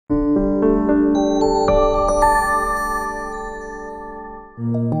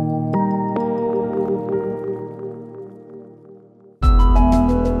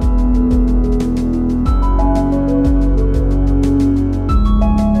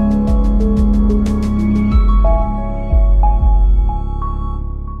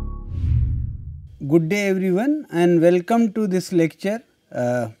Good day everyone and welcome to this lecture.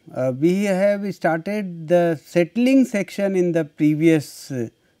 We have started the settling section in the previous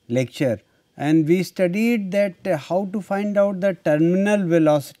lecture, and we studied that how to find out the terminal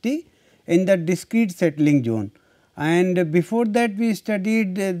velocity in the discrete settling zone. And before that we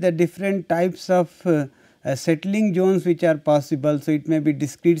studied the different types of settling zones which are possible. So, it may be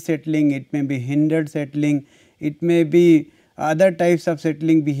discrete settling, it may be hindered settling, it may be other types of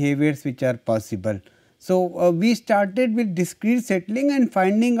settling behaviors which are possible. So, we started with discrete settling and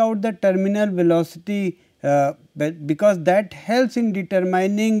finding out the terminal velocity because that helps in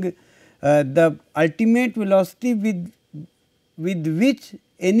determining the ultimate velocity with which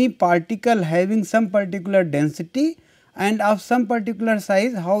any particle having some particular density and of some particular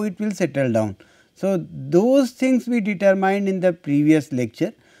size, how it will settle down. So, those things we determined in the previous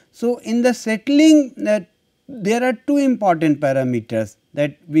lecture. So, in the settling there are two important parameters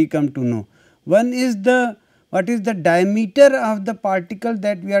that we come to know. One is what is the diameter of the particle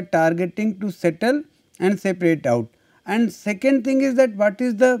that we are targeting to settle and separate out, and second thing is that what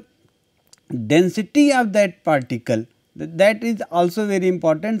is the density of that particle, that is also very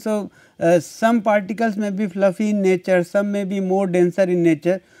important. So, some particles may be fluffy in nature, some may be more denser in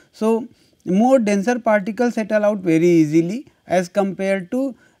nature. So, more denser particles settle out very easily as compared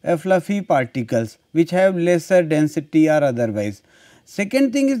to fluffy particles which have lesser density or otherwise.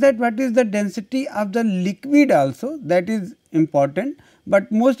 Second thing is that what is the density of the liquid also, that is important,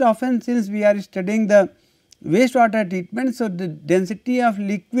 but most often since we are studying the wastewater treatment. So, the density of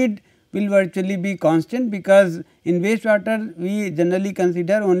liquid will virtually be constant, because in wastewater we generally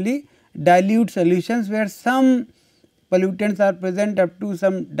consider only dilute solutions where some pollutants are present up to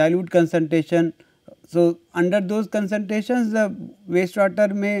some dilute concentration. So, under those concentrations the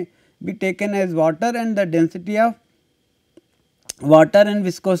wastewater may be taken as water, and the density of water and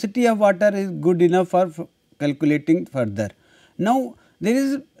viscosity of water is good enough for calculating further. Now, there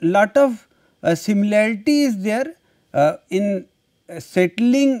is lot of similarity is there in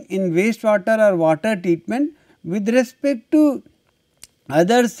settling in wastewater or water treatment with respect to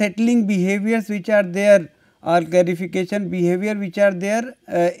other settling behaviors which are there, or clarification behavior which are there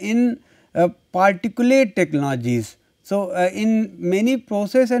in particulate technologies. So, in many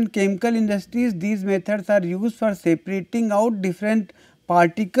process and chemical industries these methods are used for separating out different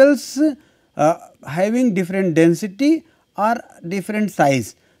particles having different density or different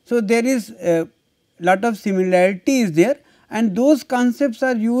size. So, there is lot of similarity is there, and those concepts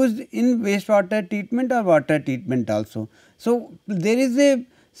are used in wastewater treatment or water treatment also. So, there is a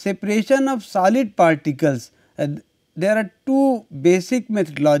separation of solid particles. There are two basic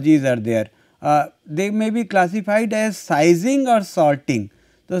methodologies are there. They may be classified as sizing or sorting.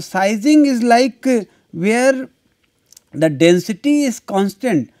 So, sizing is like where the density is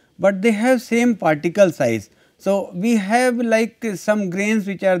constant, but they have same particle size. So, we have like some grains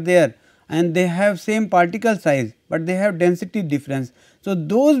which are there and they have same particle size, but they have density difference. So,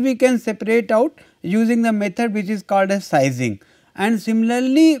 those we can separate out using the method which is called as sizing. And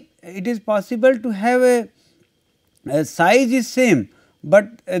similarly, it is possible to have a size is same,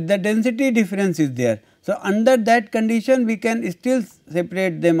 but the density difference is there. So, under that condition we can still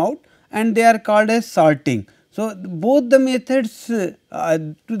separate them out, and they are called as sorting. So, both the methods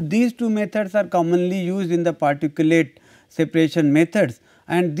these two methods are commonly used in the particulate separation methods,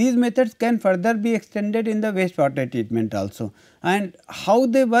 and these methods can further be extended in the wastewater treatment also. And how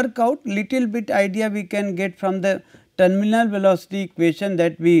they work out, little bit idea we can get from the terminal velocity equation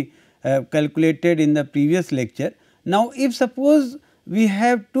that we calculated in the previous lecture. Now, if suppose we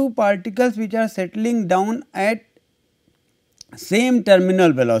have two particles which are settling down at same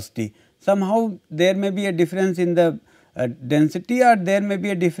terminal velocity, somehow there may be a difference in the density, or there may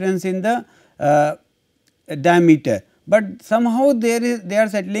be a difference in the diameter, but somehow they are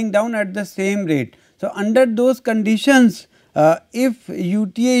settling down at the same rate. So, under those conditions if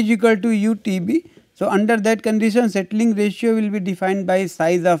UTA is equal to UTB, so under that condition settling ratio will be defined by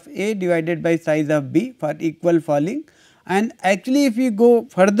size of A divided by size of B for equal falling, and actually if we go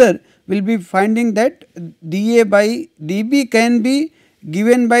further we will be finding that dA by dB can be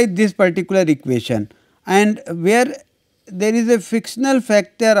given by this particular equation, and where there is a frictional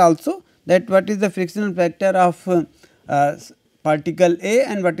factor also, that what is the frictional factor of particle A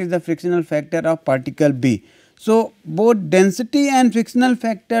and what is the frictional factor of particle B. So, both density and frictional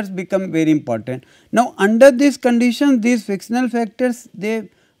factors become very important. Now, under this condition these frictional factors they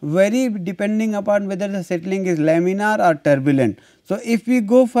vary depending upon whether the settling is laminar or turbulent. So, if we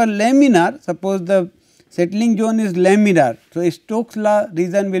go for laminar, suppose the settling zone is laminar, so Stokes law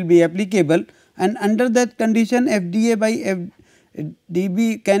reason will be applicable, and under that condition FDA by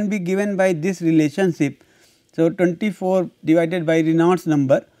dB can be given by this relationship. So, 24 divided by Reynolds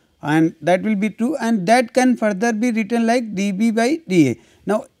number, and that will be true, and that can further be written like dB by dA.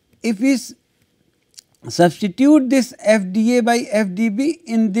 Now, if we substitute this FdA by FdB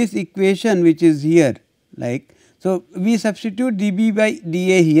in this equation which is here, like, so we substitute dB by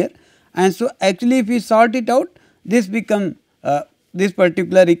dA here, and so actually if we sort it out, this become this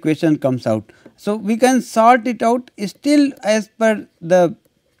particular equation comes out. So, we can sort it out still as per the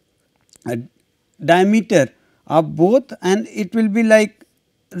diameter of both, and it will be like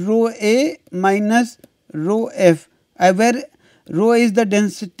rho A minus rho F, where rho is the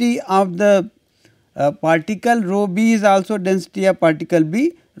density of the particle, rho B is also density of particle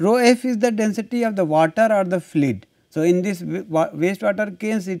B, rho F is the density of the water or the fluid. So, in this wastewater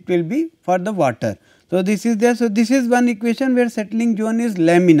case it will be for the water. So, this is there. So, this is one equation where settling zone is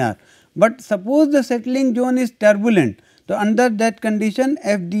laminar, but suppose the settling zone is turbulent. So, under that condition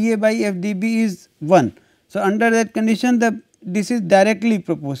FdA by FdB is 1. So, under that condition this is directly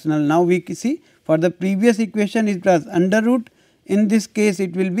proportional. Now, we see for the previous equation it was under root, in this case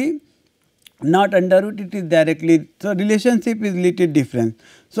it will be not under root, it is directly. So, relationship is little different.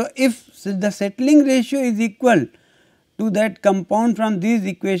 So, if the settling ratio is equal to that compound from these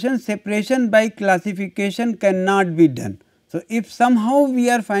equations, separation by classification cannot be done. So, if somehow we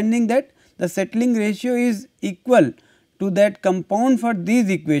are finding that the settling ratio is equal to that compound for these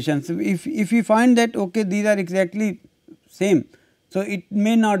equations, if we find that okay, these are exactly same, so it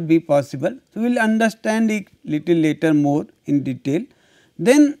may not be possible. So, we will understand it little later more in detail.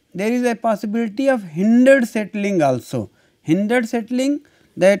 Then there is a possibility of hindered settling also. Hindered settling,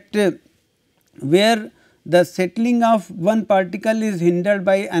 that where the settling of one particle is hindered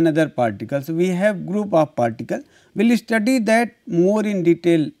by another particle. So, we have group of particle, we will study that more in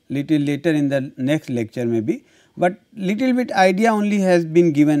detail little later in the next lecture maybe, but little bit idea only has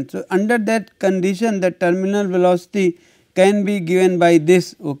been given. So, under that condition the terminal velocity can be given by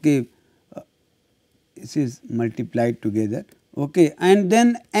this, okay, this is multiplied together, okay, and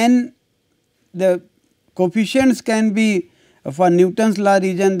then n, the coefficients can be for Newton's law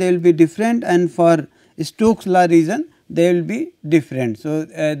region they will be different, and for Stokes law region they will be different. So,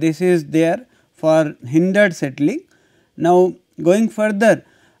 this is there for hindered settling. Now, going further,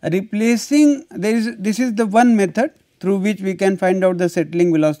 replacing, this is the one method through which we can find out the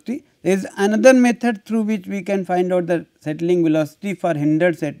settling velocity. There is another method through which we can find out the settling velocity for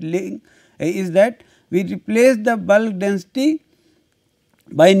hindered settling, is that we replace the bulk density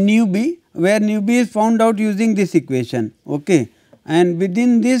by nu b, where nu b is found out using this equation, okay, and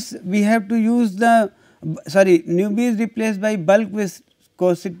within this we have to use the nu b is replaced by bulk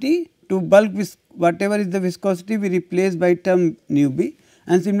viscosity, to bulk whatever is the viscosity we replace by term nu b,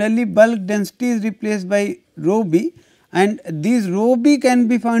 and similarly bulk density is replaced by rho b, and these rho b can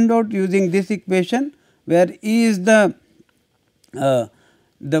be found out using this equation, where E is the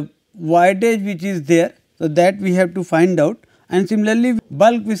voidage which is there. So, that we have to find out, and similarly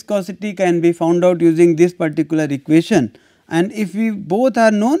bulk viscosity can be found out using this particular equation, and if we both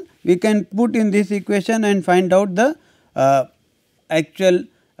are known we can put in this equation and find out the actual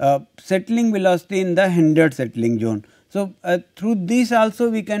settling velocity in the hindered settling zone. So, through this also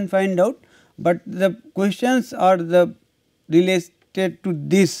we can find out, but the questions or the related to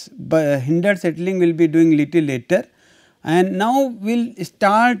this hindered settling will be doing little later, and now we will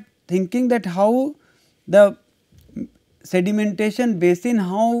start thinking that how the sedimentation basin,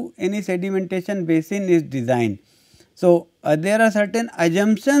 how any sedimentation basin is designed. So, there are certain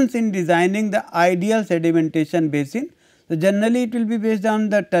assumptions in designing the ideal sedimentation basin. So, generally it will be based on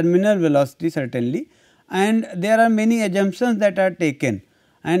the terminal velocity certainly, and there are many assumptions that are taken,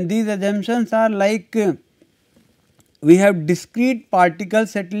 and these assumptions are like we have discrete particle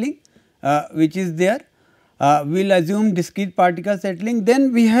settling which is there, we will assume discrete particle settling.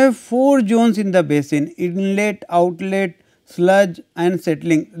 Then we have 4 zones in the basin: inlet, outlet, sludge and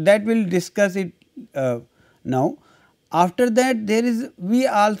settling, that we will discuss it now. After that there is, we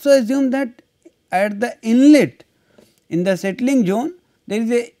also assume that at the inlet in the settling zone there is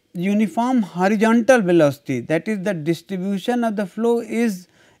a uniform horizontal velocity, that is the distribution of the flow is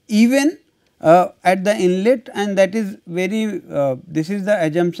even at the inlet, and that is very this is the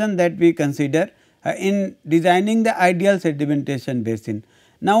assumption that we consider in designing the ideal sedimentation basin.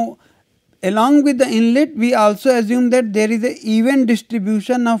 Now, along with the inlet we also assume that there is a even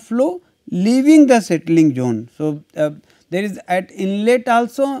distribution of flow leaving the settling zone. So, there is at inlet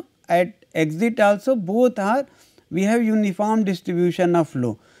also, at exit also, both are, we have uniform distribution of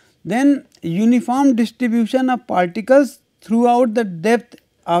flow. Then uniform distribution of particles throughout the depth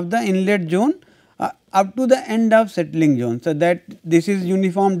of the inlet zone, up to the end of settling zone. So, that this is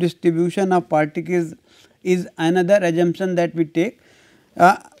uniform distribution of particles is another assumption that we take.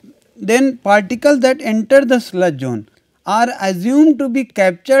 Then particles that enter the sludge zone are assumed to be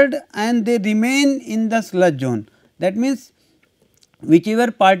captured and they remain in the sludge zone. That means,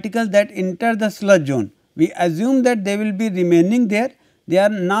 whichever particles that enter the sludge zone, we assume that they will be remaining there, they are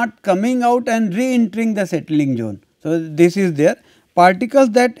not coming out and re-entering the settling zone. So, this is there. Particles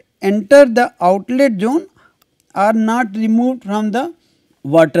that enter the outlet zone are not removed from the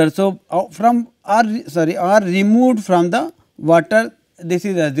water. So, are removed from the water, this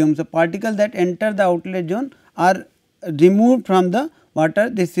is assumed. So, particles that enter the outlet zone are removed from the water,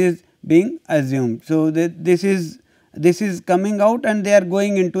 this is being assumed. So, this is coming out and they are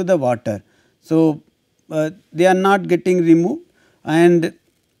going into the water. So, they are not getting removed and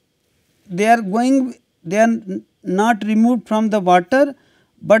they are not removed from the water,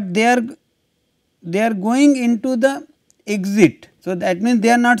 but they are going into the exit. So, that means they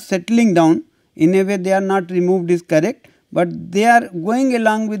are not settling down, in a way they are not removed is correct, but they are going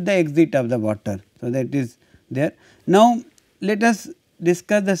along with the exit of the water. So, that is there. Now, let us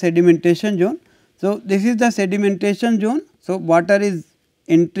discuss the sedimentation zone. So, this is the sedimentation zone. So, water is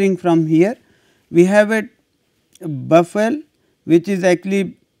entering from here. We have a buffel which is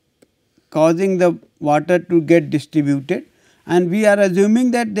actually causing the water to get distributed, and we are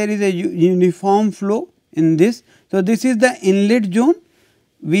assuming that there is a uniform flow in this. So, this is the inlet zone.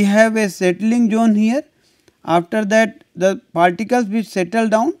 We have a settling zone here. After that, the particles which settle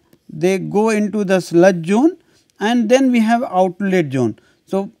down, they go into the sludge zone, and then we have outlet zone.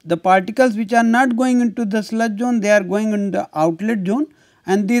 So, the particles which are not going into the sludge zone, they are going into the outlet zone,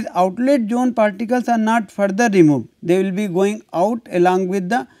 and these outlet zone particles are not further removed, they will be going out along with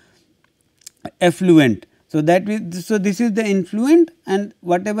the effluent. So, this is the influent, and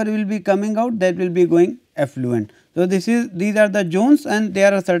whatever will be coming out, that will be going effluent. So, these are the zones, and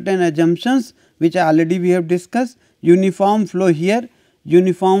there are certain assumptions which already we have discussed. Uniform flow here,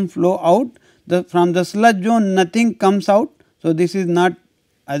 uniform flow out. From the sludge zone nothing comes out. So, this is not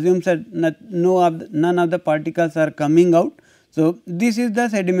assumes that none of the particles are coming out. So, this is the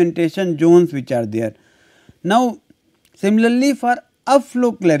sedimentation zones which are there. Now, similarly for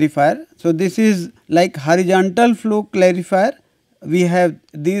upflow clarifier, so this is like horizontal flow clarifier, we have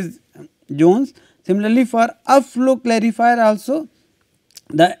these zones. Similarly for upflow clarifier also,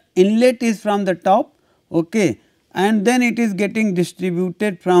 the inlet is from the top, okay, and then it is getting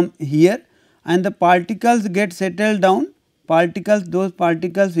distributed from here, and the particles get settled down. Those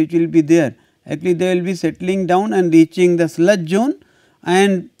particles which will be there, actually they will be settling down and reaching the sludge zone,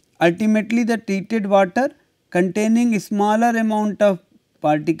 and ultimately the treated water containing smaller amount of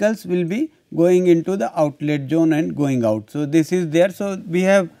particles will be going into the outlet zone and going out. So, this is there. So, we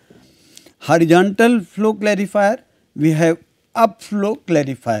have horizontal flow clarifier, we have upflow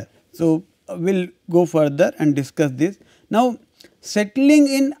clarifier. So, we will go further and discuss this. Now, settling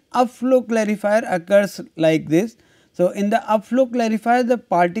in upflow clarifier occurs like this. So, in the upflow clarifier, the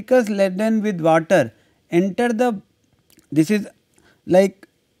particles laden with water enter this is like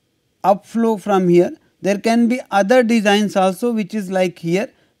upflow from here. There can be other designs also, which is like here.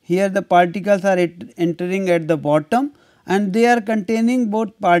 Here the particles are entering at the bottom, and they are containing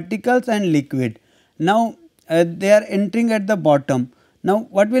both particles and liquid. Now, they are entering at the bottom. Now,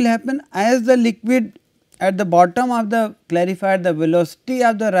 what will happen as the liquid at the bottom of the clarifier, the velocity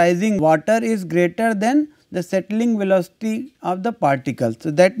of the rising water is greater than the settling velocity of the particles. So,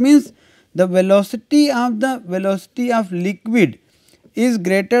 that means the velocity of liquid is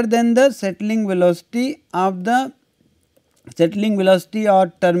greater than the settling velocity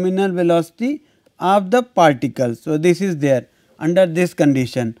or terminal velocity of the particles. So, this is there under this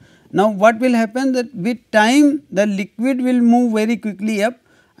condition. Now, what will happen that with time the liquid will move very quickly up,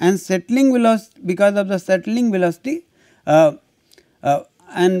 and settling velocity, because of the settling velocity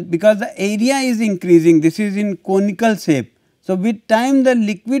and because the area is increasing, this is in conical shape. So, with time the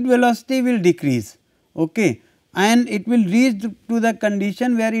liquid velocity will decrease, okay, and it will reach to the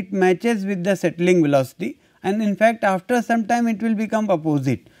condition where it matches with the settling velocity, and in fact after some time it will become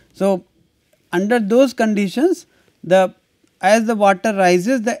opposite. So, under those conditions, as the water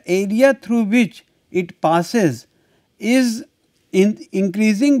rises, the area through which it passes is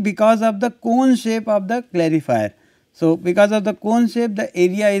increasing because of the cone shape of the clarifier. So, because of the cone shape, the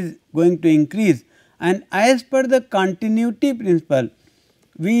area is going to increase, and as per the continuity principle,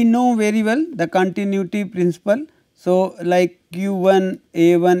 we know very well the continuity principle. So, like Q1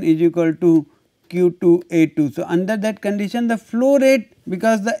 A1 is equal to Q2 A2. So, under that condition the flow rate,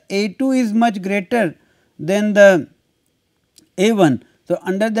 because the A2 is much greater than the A1. So,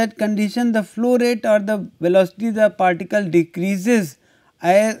 under that condition the flow rate or the velocity of the particle decreases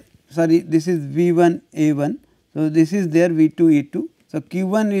as this is V1 A1. So, this is there V2 E2. So,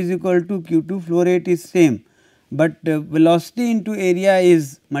 Q1 is equal to Q2, flow rate is same, but velocity into area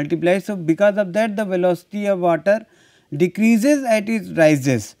is multiplied. So, because of that the velocity of water decreases as it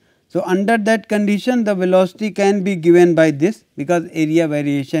rises. So, under that condition the velocity can be given by this, because area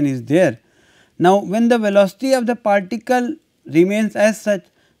variation is there. Now, when the velocity of the particle remains as such,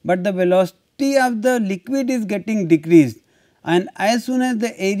 but the velocity of the liquid is getting decreased, and as soon as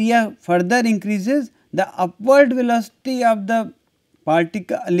the area further increases, the upward velocity of the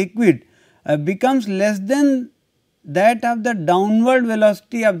particle liquid becomes less than that of the downward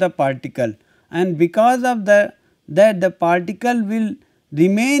velocity of the particle, and because of that the particle will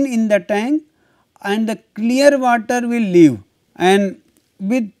remain in the tank and the clear water will leave, and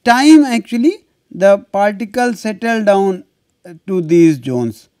with time actually the particles settle down to these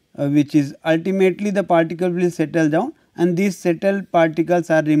zones, which is ultimately the particle will settle down and these settled particles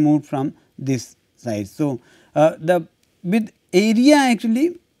are removed from this side. So, the with area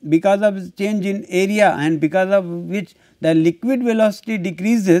actually, because of change in area and because of which the liquid velocity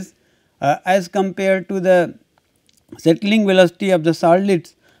decreases as compared to the settling velocity of the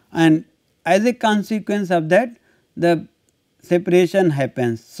solids, and as a consequence of that the separation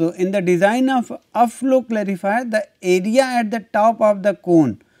happens. So, in the design of upflow clarifier, the area at the top of the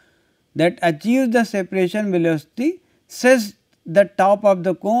cone that achieves the separation velocity sets the top of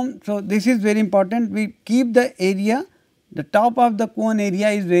the cone. So, this is very important, we keep the area, the top of the cone area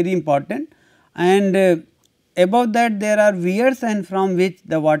is very important, and above that there are weirs and from which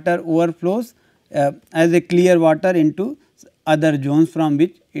the water overflows as a clear water into other zones from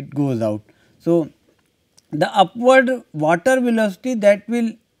which it goes out. So, the upward water velocity that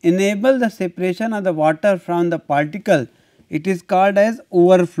will enable the separation of the water from the particle, it is called as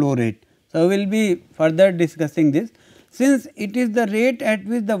overflow rate. So, we will be further discussing this. Since it is the rate at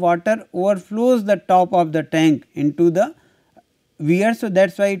which the water overflows the top of the tank into the weir, so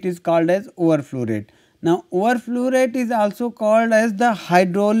that is why it is called as overflow rate. Now, overflow rate is also called as the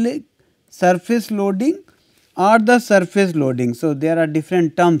hydraulic surface loading or the surface loading. So, there are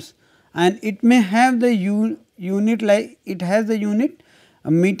different terms, and it may have the unit, like it has the unit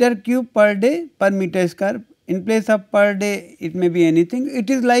meter cube per day per meter square. In place of per day it may be anything, it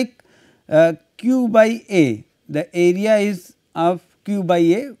is like Q by A, the area is of Q by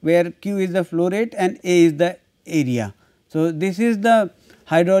A, where Q is the flow rate and A is the area. So, this is the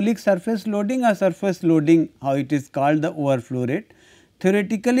hydraulic surface loading or surface loading, how it is called, the overflow rate.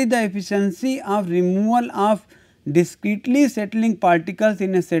 Theoretically, the efficiency of removal of discretely settling particles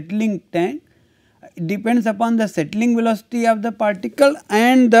in a settling tank depends upon the settling velocity of the particle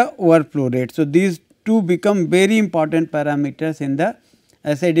and the overflow rate. So, these two become very important parameters in the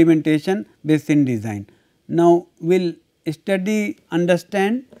sedimentation basin design. Now, we will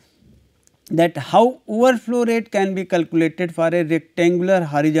understand that how overflow rate can be calculated for a rectangular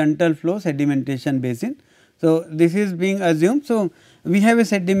horizontal flow sedimentation basin. So, this is being assumed. So, we have a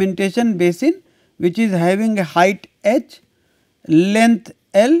sedimentation basin which is having a height h, length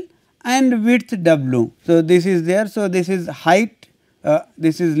L and width W. So, this is there. So, this is height,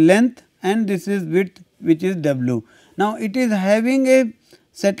 this is length and this is width, which is W. Now, it is having a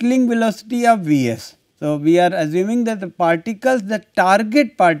settling velocity of Vs. So, we are assuming that the particles, the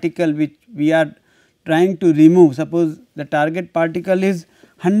target particle which we are trying to remove, suppose the target particle is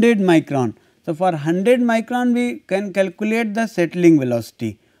 100 micron. So, for 100 micron we can calculate the settling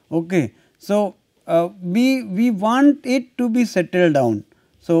velocity. Okay. So, we want it to be settled down.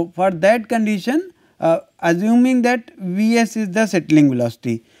 So, for that condition, assuming that Vs is the settling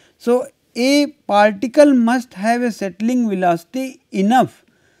velocity. So, a particle must have a settling velocity enough.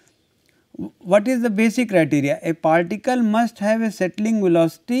 What is the basic criteria? A particle must have a settling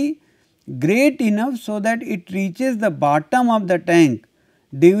velocity great enough so that it reaches the bottom of the tank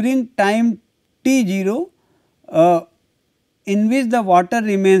during time t0 in which the water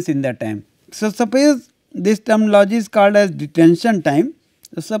remains in the tank. So, suppose this terminology is called as detention time.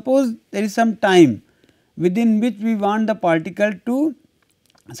 So, suppose there is some time within which we want the particle to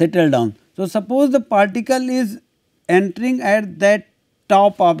settle down. So, suppose the particle is entering at that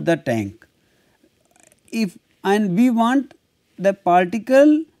top of the tank, if and we want the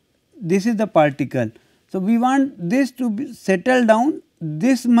particle, this is the particle. So, we want this to be settle down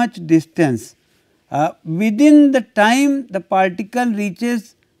this much distance within the time the particle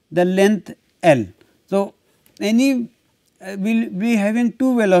reaches the length L. So, any we will be having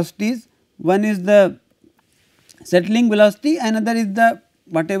two velocities, one is the settling velocity, another is the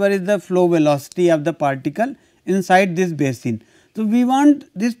whatever is the flow velocity of the particle inside this basin. So, we want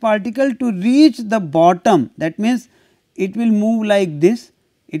this particle to reach the bottom, that means it will move like this,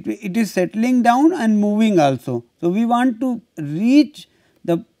 it is settling down and moving also. So, we want to reach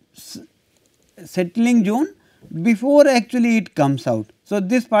the settling zone before actually it comes out. So,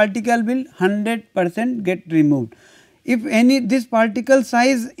 this particle will 100% get removed. If any this particle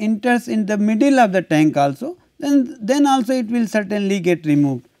size enters in the middle of the tank also, then also it will certainly get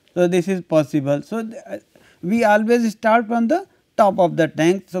removed. So, this is possible. So, we always start from the top of the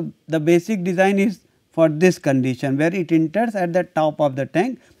tank. So, the basic design is for this condition where it enters at the top of the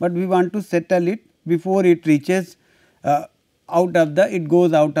tank, but we want to settle it before it reaches out of the it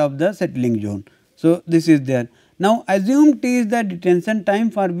goes out of the settling zone. So, this is there. Now, assume T is the detention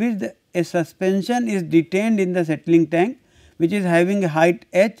time for which a suspension is detained in the settling tank, which is having a height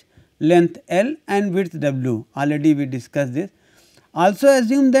h, length L and width W. Already we discussed this. Also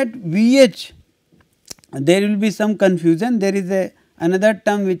assume that VH, there will be some confusion, there is another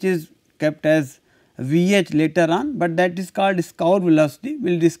term which is kept as VH later on, but that is called scour velocity,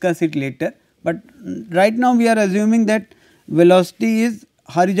 we will discuss it later. But right now we are assuming that velocity is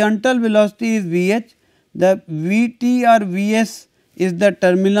horizontal velocity is VH, the Vt or Vs is the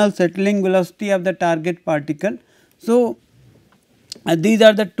terminal settling velocity of the target particle. So, these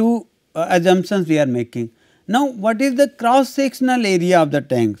are the two assumptions we are making. Now, what is the cross sectional area of the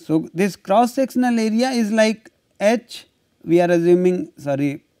tank? So, this cross sectional area is like H, we are assuming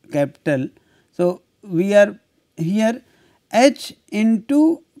sorry capital. So, we are here H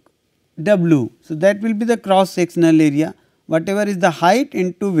into W. So, that will be the cross sectional area, whatever is the height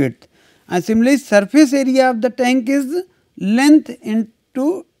into width, and similarly surface area of the tank is length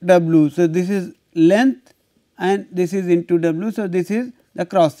into W. So, this is length and this is into W. So, this is the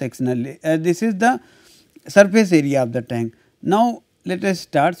cross sectional this is the surface area of the tank. Now, let us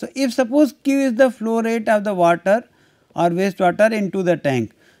start. So, if suppose Q is the flow rate of the water or wastewater into the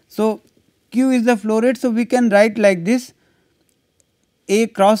tank. So, Q is the flow rate. So, we can write like this, a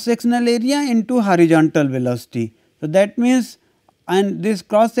cross sectional area into horizontal velocity. So, that means and this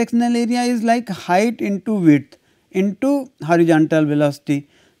cross sectional area is like height into width into horizontal velocity.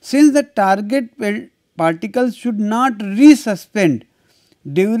 Since the target particle should not resuspend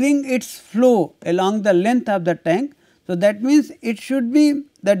during its flow along the length of the tank. So, that means it should be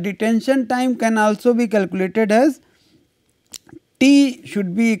the detention time can also be calculated as T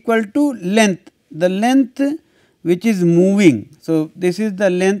should be equal to length, the length which is moving. So, this is the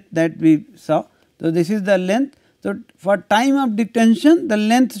length that we saw. So, this is the length. So, for time of detention the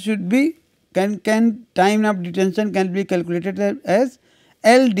length should be time of detention can be calculated as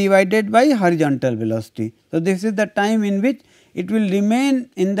L divided by horizontal velocity. So, this is the time in which it will remain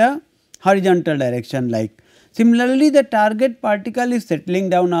in the horizontal direction like. Similarly, the target particle is settling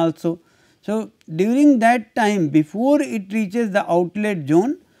down also. So, during that time before it reaches the outlet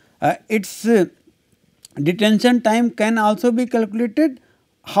zone, its detention time can also be calculated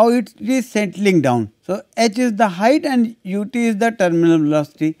how it is settling down. So, h is the height and ut is the terminal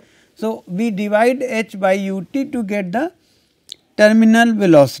velocity. So, we divide h by ut to get the terminal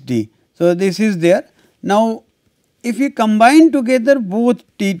velocity. So, this is there. Now, if we combine together both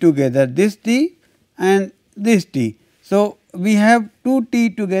t together, this t and this t. So, we have two t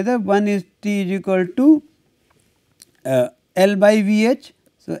together, one is t is equal to L by Vh.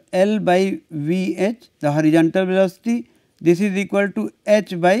 So, L by Vh the horizontal velocity, this is equal to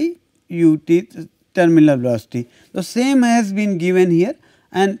h by ut terminal velocity. So, same has been given here,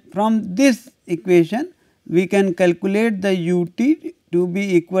 and from this equation we can calculate the ut to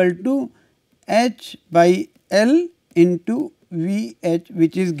be equal to h by L into Vh,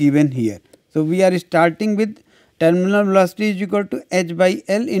 which is given here. So, we are starting with terminal velocity is equal to h by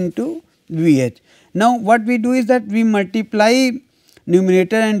L into Vh. Now, what we do is that we multiply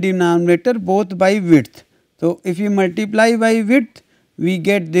numerator and denominator both by width. So, if you multiply by width we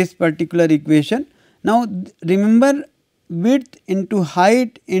get this particular equation. Now, remember width into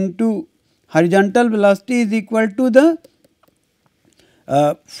height into horizontal velocity is equal to the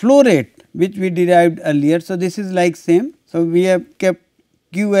flow rate which we derived earlier. So, this is like same. So, we have kept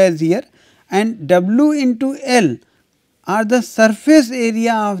Q as here and W into L are the surface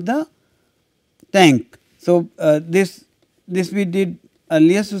area of the tank. So, this we did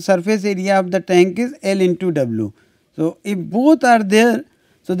earlier. So, surface area of the tank is L into W. So, if both are there,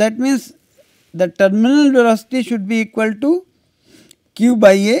 so that means the terminal velocity should be equal to Q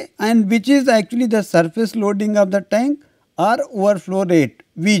by A, and which is actually the surface loading of the tank or overflow rate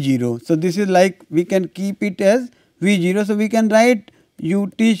V0. So, this is like we can keep it as V0. So, we can write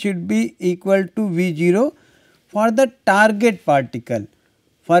ut should be equal to V0 for the target particle.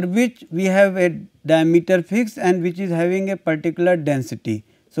 for which we have a diameter fixed and which is having a particular density.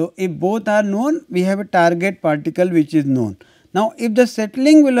 So, if both are known, we have a target particle which is known. Now, if the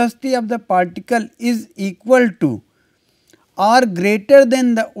settling velocity of the particle is equal to or greater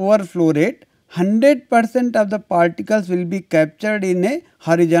than the overflow rate, 100% of the particles will be captured in a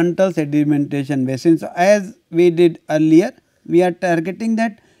horizontal sedimentation basin. So, as we did earlier, we are targeting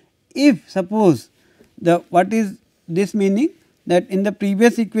that if suppose the what is this meaning, that in the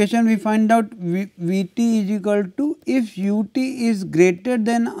previous equation we find out Vt is equal to, if Ut is greater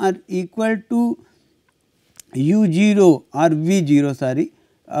than or equal to U0 or V0 sorry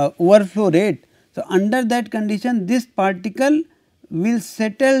overflow rate. So, under that condition this particle will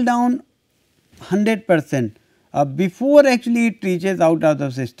settle down 100% before actually it reaches out of the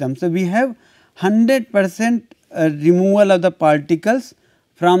system. So, we have 100% removal of the particles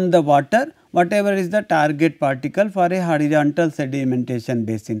from the water, whatever is the target particle for a horizontal sedimentation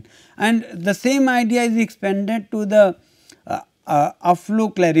basin. And the same idea is expanded to the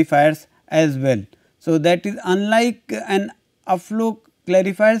upflow clarifiers as well. So, that is unlike an upflow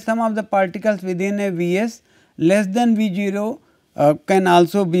clarifier, some of the particles within a Vs less than V0 can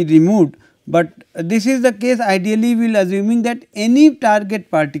also be removed, but this is the case ideally we will assuming that any target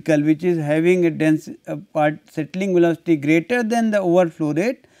particle which is having a dense settling velocity greater than the overflow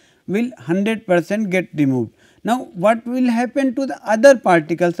rate will 100% get removed. Now, what will happen to the other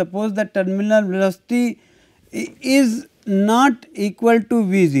particles? Suppose the terminal velocity is not equal to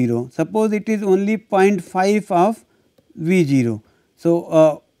V0, suppose it is only 0.5 of V0.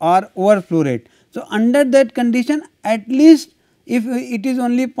 So, or overflow rate. So, under that condition at least if it is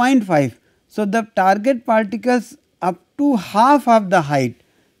only 0.5. So, the target particles up to half of the height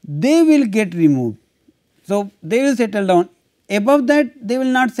they will get removed. So, they will settle down, above that they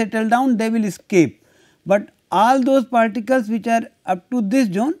will not settle down, they will escape, but all those particles which are up to this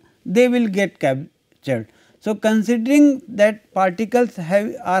zone they will get captured. So, considering that particles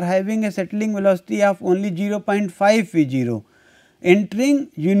are having a settling velocity of only 0.5 V0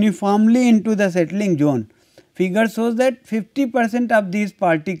 entering uniformly into the settling zone, figure shows that 50% of these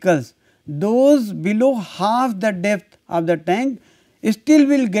particles, those below half the depth of the tank, still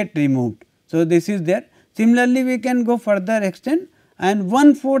will get removed. So, this is there. Similarly, we can go further extent and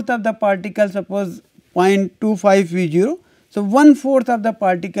 1/4 of the particle, suppose 0.25 V0. So, 1/4 of the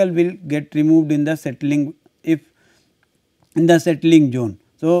particle will get removed in the settling, if in the settling zone.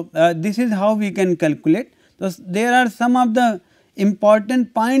 So, this is how we can calculate. So, there are some of the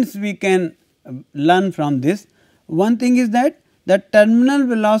important points we can learn from this. One thing is that the terminal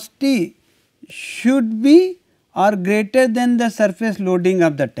velocity should be or greater than the surface loading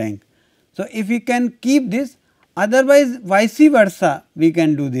of the tank. So, if we can keep this, otherwise vice versa we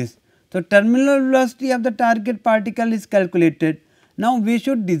can do this. So, terminal velocity of the target particle is calculated. Now, we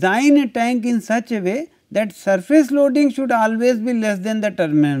should design a tank in such a way that surface loading should always be less than the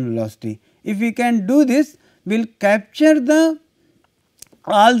terminal velocity. If we can do this, we will capture the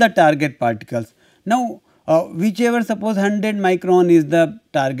all the target particles. Now, whichever suppose 100 micron is the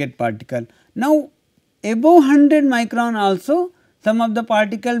target particle. Now, above 100 micron also some of the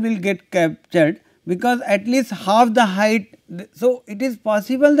particle will get captured, because at least half the height. So, it is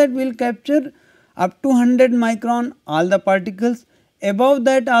possible that we will capture up to 100 micron all the particles, above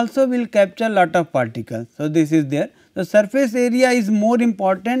that also we will capture lot of particles. So, this is there. The surface area is more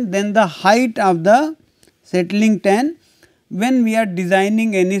important than the height of the settling tan when we are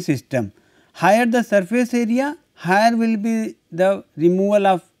designing any system. Higher the surface area, higher will be the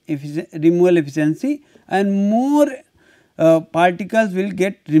removal efficiency and more particles will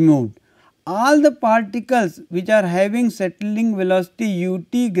get removed. All the particles which are having settling velocity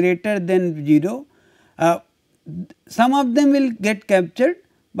ut greater than 0, some of them will get captured,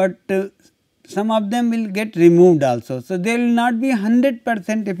 but some of them will get removed also. So, there will not be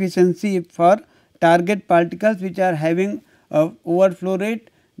 100% efficiency for target particles which are having overflow rate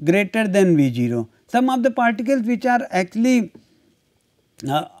greater than V0. Some of the particles which are actually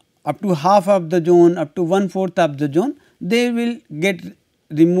up to half of the zone, up to 1/4 of the zone, they will get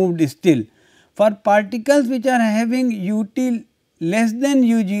removed still. For particles which are having ut less than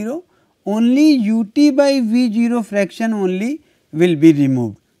U0, only ut by V0 fraction only will be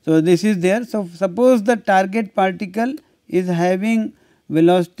removed. So, this is there. So, suppose the target particle is having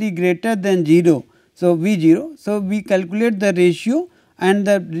velocity greater than 0, so V0. So, we calculate the ratio and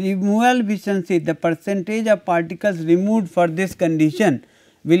the removal efficiency, the percentage of particles removed for this condition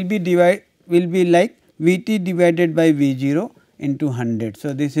will be like Vt divided by V0 into 100.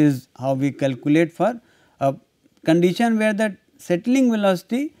 So, this is how we calculate for a condition where the settling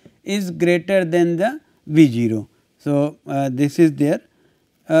velocity is greater than the V0. So, this is there.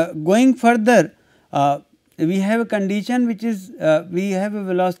 going further, we have a condition which is we have a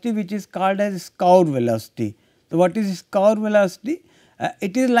velocity which is called as scour velocity. So, what is scour velocity?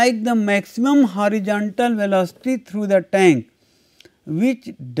 It is like the maximum horizontal velocity through the tank which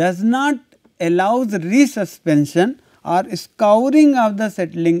does not allows resuspension or scouring of the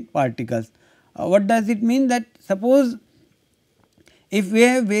settling particles. What does it mean? That suppose if we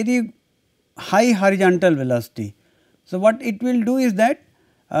have very high horizontal velocity, so what it will do is that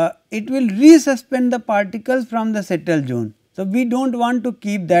it will resuspend the particles from the settled zone. So, we do not want to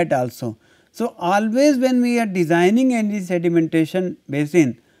keep that also. So, always when we are designing any sedimentation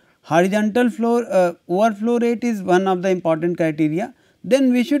basin, horizontal flow overflow rate is one of the important criteria.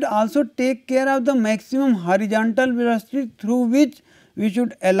 Then we should also take care of the maximum horizontal velocity through which we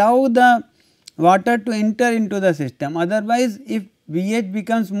should allow the water to enter into the system. Otherwise, if VH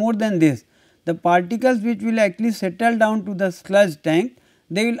becomes more than this, the particles which will actually settle down to the sludge tank,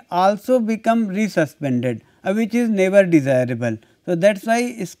 they will also become resuspended, which is never desirable. So, that is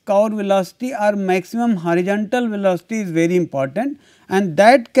why scour velocity or maximum horizontal velocity is very important, and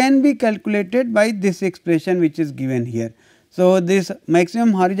that can be calculated by this expression which is given here. So, this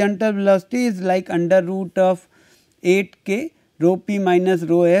maximum horizontal velocity is like under root of 8k rho p minus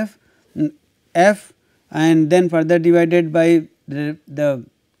rho f and then further divided by the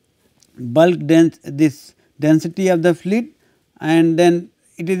bulk this density of the fluid, and then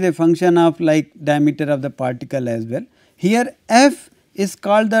it is a function of like diameter of the particle as well. Here f is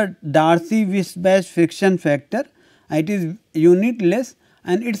called the Darcy-Weisbach friction factor, it is unitless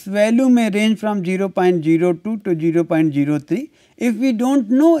and its value may range from 0.02 to 0.03. If we do not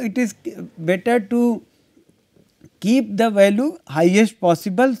know, it is better to keep the value highest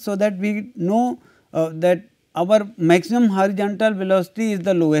possible, so that we know that our maximum horizontal velocity is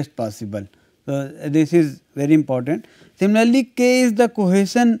the lowest possible. So, this is very important. Similarly, k is the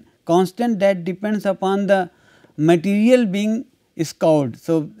cohesion constant that depends upon the material being scoured.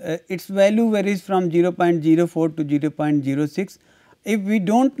 So, its value varies from 0.04 to 0.06. If we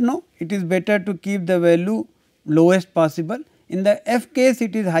do not know, it is better to keep the value lowest possible. In the f case,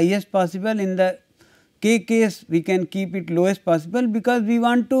 it is highest possible. In the k case, we can keep it lowest possible, because we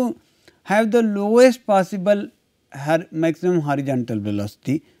want to have the lowest possible maximum horizontal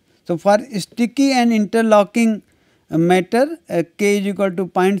velocity. So, for sticky and interlocking matter, k is equal to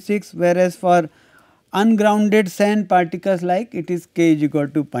 0.6, whereas for ungrounded sand particles like it is k is equal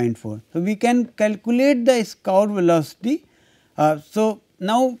to 0.4. So, we can calculate the scour velocity. So,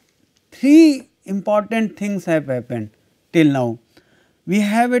 now three important things have happened till now. We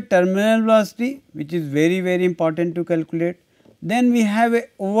have a terminal velocity which is very important to calculate. Then we have a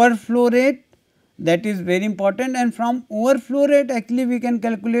overflow rate, that is very important, and from overflow rate actually we can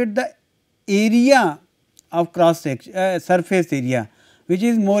calculate the area of cross section surface area, which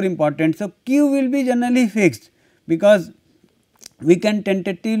is more important. So, Q will be generally fixed, because we can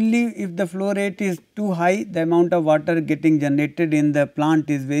tentatively, if the flow rate is too high, the amount of water getting generated in the plant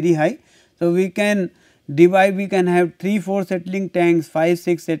is very high. So, we can divide, we can have 3-4 settling tanks,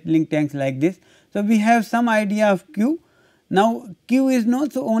 5-6 settling tanks like this. So, we have some idea of Q. Now, Q is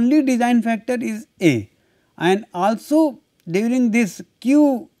known, so only design factor is A, and also during this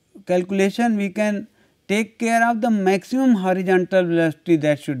Q calculation we can take care of the maximum horizontal velocity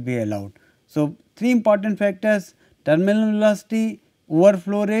that should be allowed. So, three important factors: terminal velocity,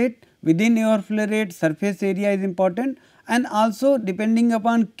 overflow rate, within overflow rate surface area is important, and also depending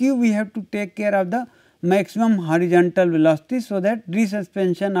upon Q we have to take care of the maximum horizontal velocity, so that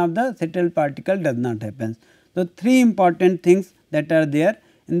resuspension of the settled particle does not happen. So, three important things that are there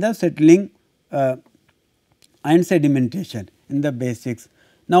in the settling and sedimentation in the basics.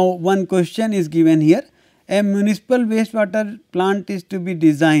 Now, one question is given here: a municipal wastewater plant is to be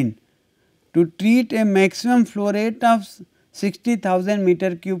designed to treat a maximum flow rate of 60,000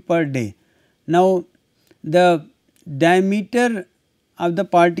 meter cube per day. Now, the diameter of the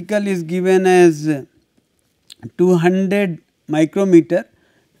particle is given as 200 micrometer,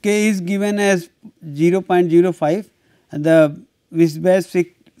 k is given as 0.05, the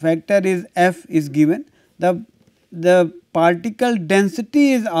Weisbach factor is f is given, the particle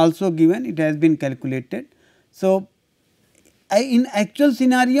density is also given, it has been calculated. So, in actual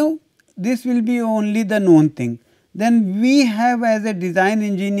scenario this will be only the known thing. Then we have, as a design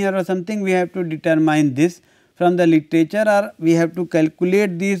engineer or something, we have to determine this from the literature, or we have to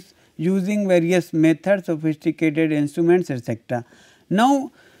calculate this using various methods, sophisticated instruments, etc.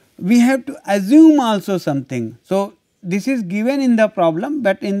 Now, we have to assume also something. So, this is given in the problem,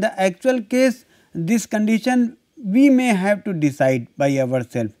 but in the actual case this condition we may have to decide by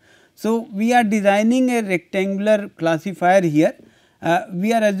ourselves. So, we are designing a rectangular classifier here,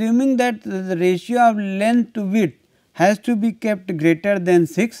 we are assuming that the ratio of length to width has to be kept greater than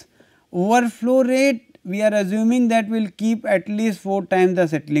 6. Overflow rate we are assuming that will keep at least 4 times the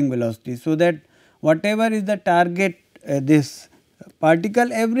settling velocity. So, that whatever is the target this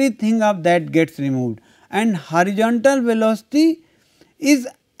particle, everything of that gets removed, and horizontal velocity is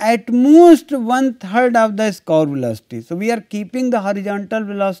at most 1/3 of the scour velocity. So, we are keeping the horizontal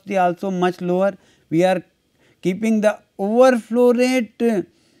velocity also much lower, we are keeping the overflow rate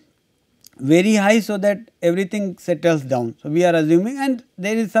very high, so that everything settles down. So, we are assuming, and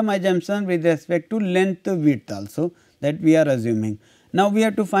there is some assumption with respect to length to width also that we are assuming. Now, we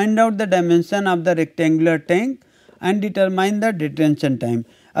have to find out the dimension of the rectangular tank and determine the detention time.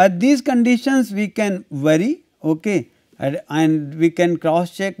 These conditions we can vary, okay, and we can cross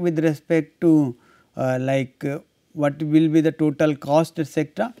check with respect to what will be the total cost,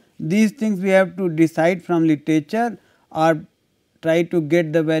 etc. These things we have to decide from literature or try to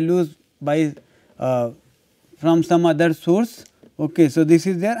get the values by from some other source. Okay. So, this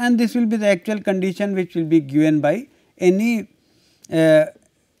is there, and this will be the actual condition which will be given by any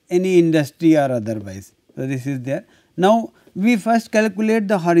industry or otherwise. So, this is there. Now, we first calculate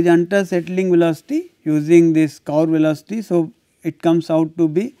the horizontal settling velocity using this scour velocity. So, it comes out to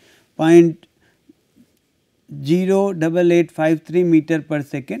be 0.08853 meter per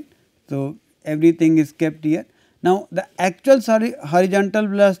second. So, everything is kept here. Now, the actual horizontal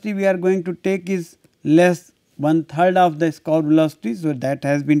velocity we are going to take is less 1/3 of the scour velocity. So, that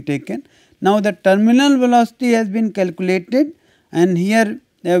has been taken. Now, the terminal velocity has been calculated, and here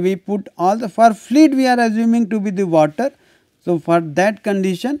we put all the, for fluid we are assuming to be the water. So, for that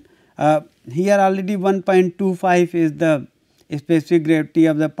condition here already 1.25 is the specific gravity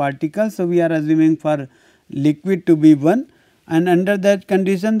of the particle. So, we are assuming for liquid to be 1, and under that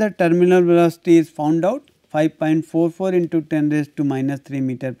condition the terminal velocity is found out 5.44 into 10 raised to minus 3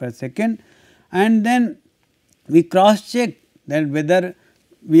 meter per second, and then we cross check that whether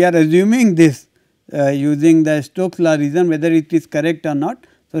we are assuming this using the Stokes law reason, whether it is correct or not.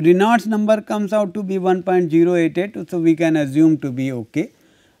 So, Reynolds number comes out to be 1.088. So, we can assume to be okay.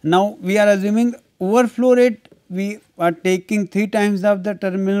 Now, we are assuming overflow rate, we are taking 3 times of the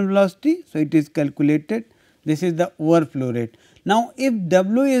terminal velocity. So, it is calculated, this is the overflow rate. Now, if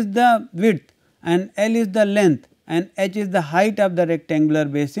W is the width and L is the length and H is the height of the rectangular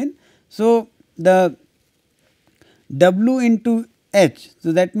basin. So, the W into H,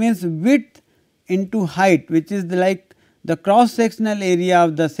 so that means width into height, which is like the cross sectional area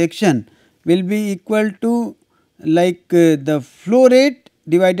of the section, will be equal to the flow rate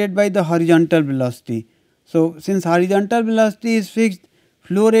divided by the horizontal velocity. So, since horizontal velocity is fixed,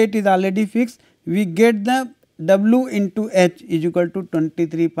 flow rate is already fixed, we get the W into H is equal to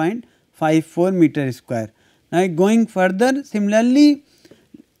 23.54 meter square. Now, going further, similarly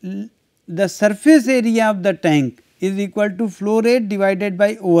the surface area of the tank is equal to flow rate divided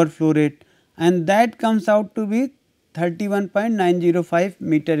by overflow rate, and that comes out to be 31.905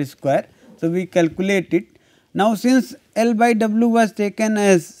 meter square. So, we calculate it. Now, since L by W was taken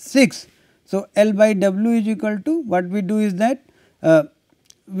as 6, so L by W is equal to, what we do is that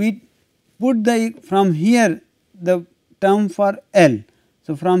we put the from here the term for L.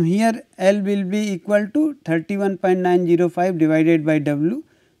 So, from here L will be equal to 31.905 divided by W.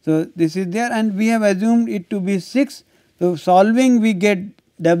 So, this is there, and we have assumed it to be 6. So, solving we get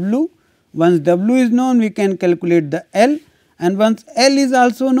W. Once W is known, we can calculate the L, and once L is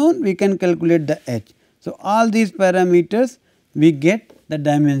also known, we can calculate the H. So, all these parameters we get the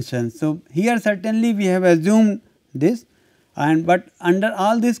dimensions. So, here certainly we have assumed this, and but under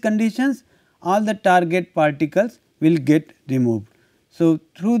all these conditions all the target particles will get removed. So,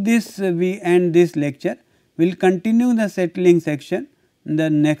 through this we end this lecture. We will continue the settling section in the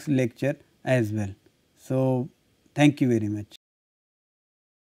next lecture as well. So, thank you very much.